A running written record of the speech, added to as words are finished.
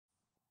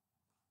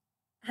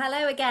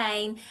Hello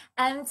again.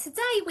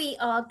 Today we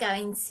are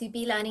going to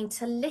be learning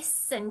to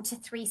listen to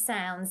three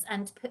sounds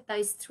and put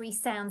those three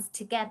sounds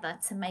together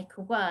to make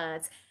a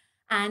word.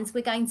 And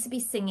we're going to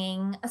be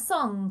singing a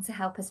song to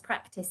help us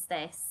practice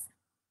this.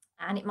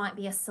 And it might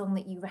be a song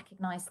that you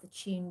recognise the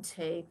tune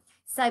to.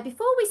 So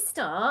before we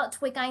start,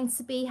 we're going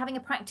to be having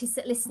a practice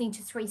at listening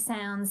to three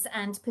sounds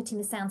and putting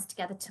the sounds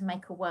together to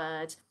make a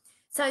word.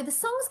 So the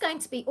song's going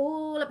to be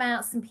all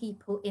about some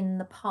people in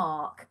the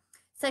park.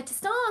 So to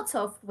start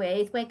off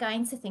with, we're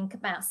going to think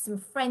about some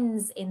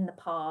friends in the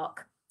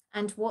park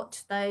and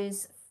what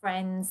those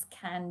friends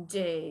can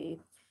do.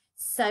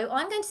 So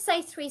I'm going to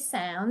say three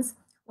sounds.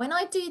 When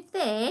I do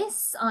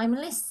this, I'm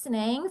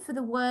listening for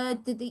the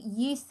word that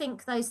you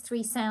think those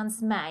three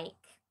sounds make.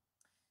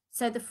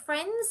 So the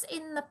friends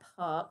in the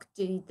park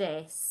do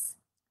this.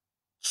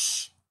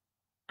 Ch,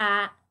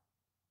 a,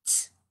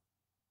 t.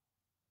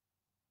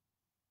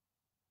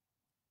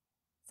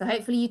 So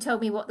hopefully you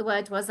told me what the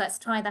word was. Let's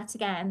try that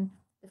again.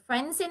 The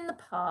friends in the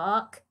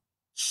park,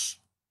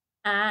 ch,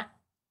 a,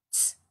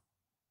 t,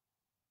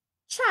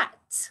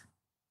 chat.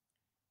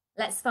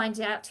 Let's find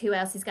out who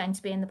else is going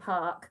to be in the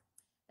park.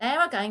 There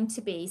are going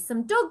to be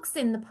some dogs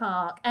in the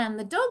park, and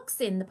the dogs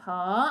in the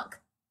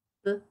park,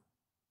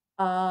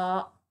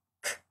 bark.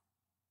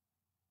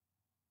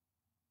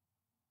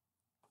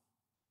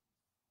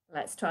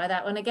 Let's try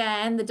that one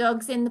again. The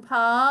dogs in the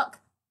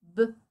park,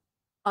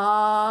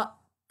 bark.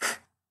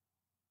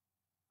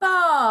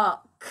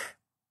 Bark.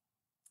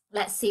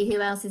 Let's see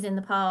who else is in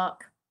the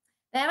park.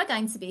 There are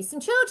going to be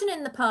some children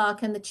in the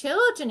park, and the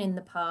children in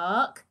the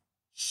park,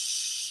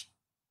 sh,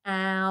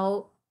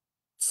 out.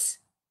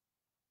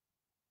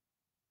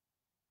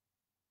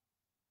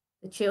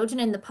 The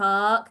children in the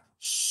park,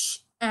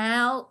 sh,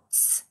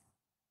 out,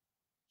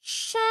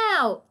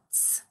 shout.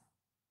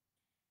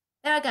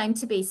 There are going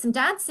to be some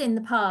dads in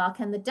the park,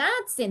 and the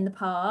dads in the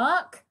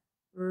park,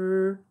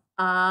 r,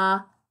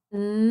 a,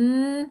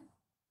 n.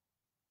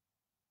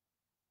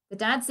 The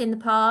dads in the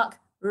park,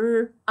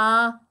 r,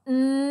 a,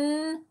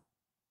 n,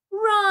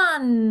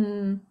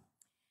 run.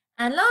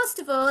 And last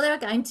of all, there are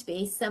going to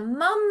be some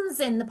mums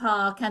in the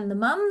park, and the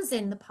mums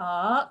in the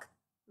park,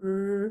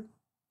 r,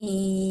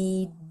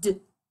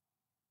 eed.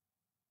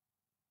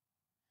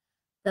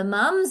 The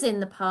mums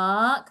in the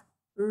park,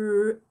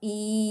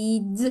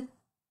 read.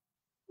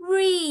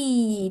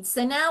 Read.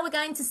 So now we're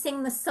going to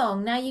sing the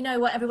song. Now you know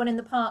what everyone in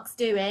the park's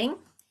doing.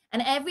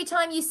 And every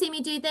time you see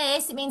me do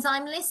this, it means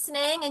I'm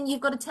listening and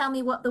you've got to tell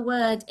me what the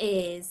word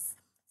is.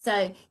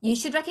 So you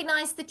should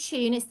recognise the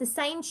tune. It's the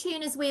same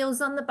tune as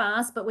Wheels on the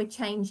Bus, but we're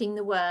changing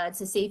the word.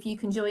 So see if you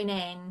can join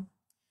in.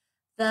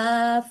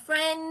 The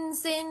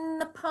friends in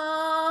the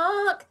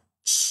park,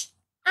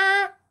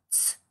 at,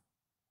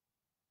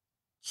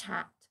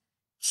 chat.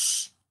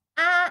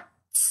 At,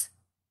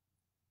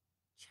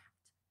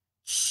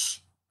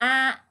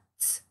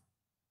 at,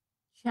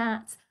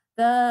 chat.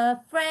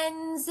 The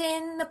friends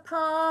in the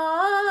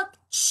park,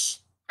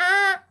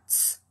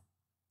 at,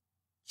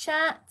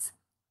 chat,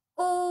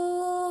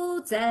 all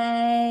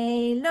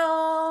day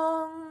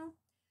long.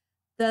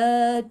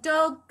 The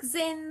dogs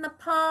in the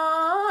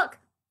park,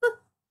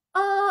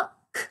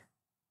 bark,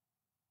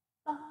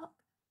 bark,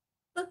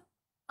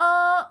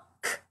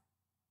 bark,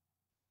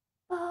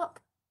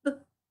 bark,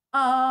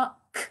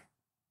 bark,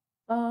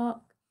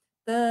 bark.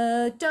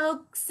 The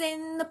dogs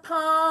in the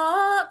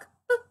park,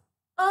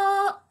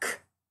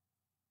 bark,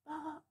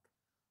 bark,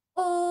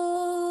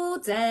 all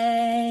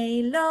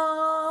day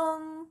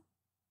long.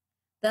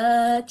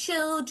 The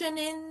children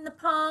in the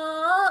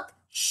park,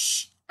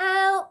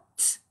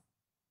 out,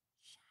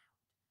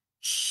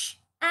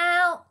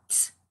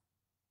 out,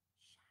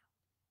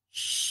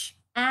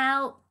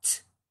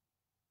 out,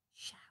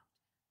 shout.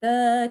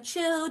 The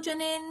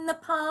children in the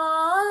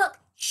park,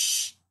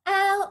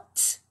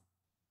 out,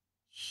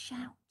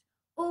 shout,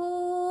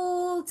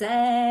 all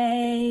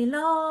day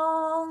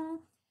long.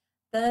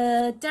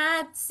 The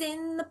dads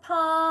in the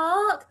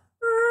park,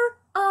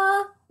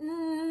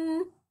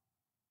 run,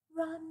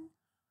 run,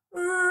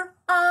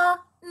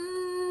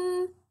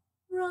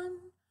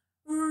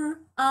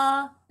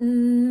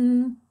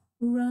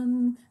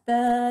 run.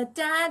 The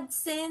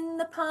dads in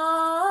the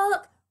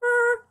park,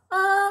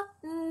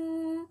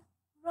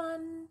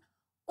 run,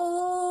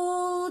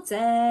 all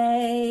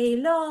day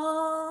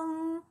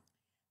long.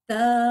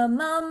 The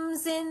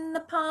mums in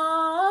the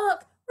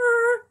park,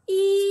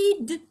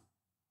 read,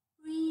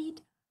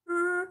 read,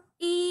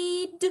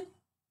 read,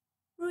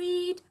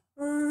 read,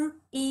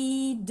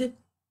 read,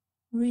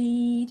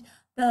 read.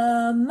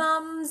 The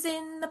mums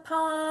in the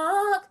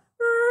park,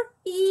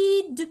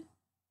 read,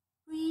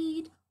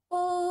 read,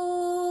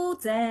 all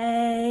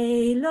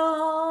day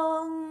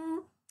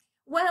long.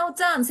 Well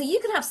done. So you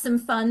could have some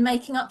fun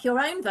making up your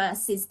own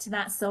verses to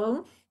that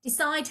song.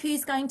 Decide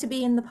who's going to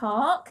be in the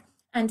park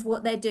and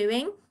what they're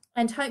doing.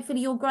 And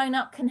hopefully your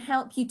grown-up can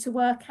help you to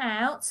work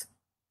out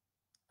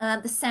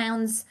the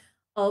sounds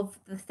of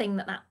the thing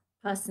that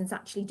person's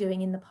actually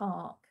doing in the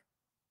park.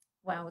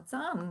 Well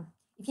done.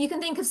 If you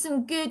can think of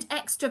some good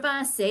extra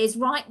verses,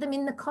 write them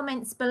in the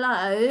comments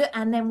below,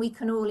 and then we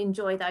can all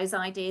enjoy those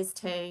ideas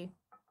too.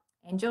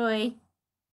 Enjoy.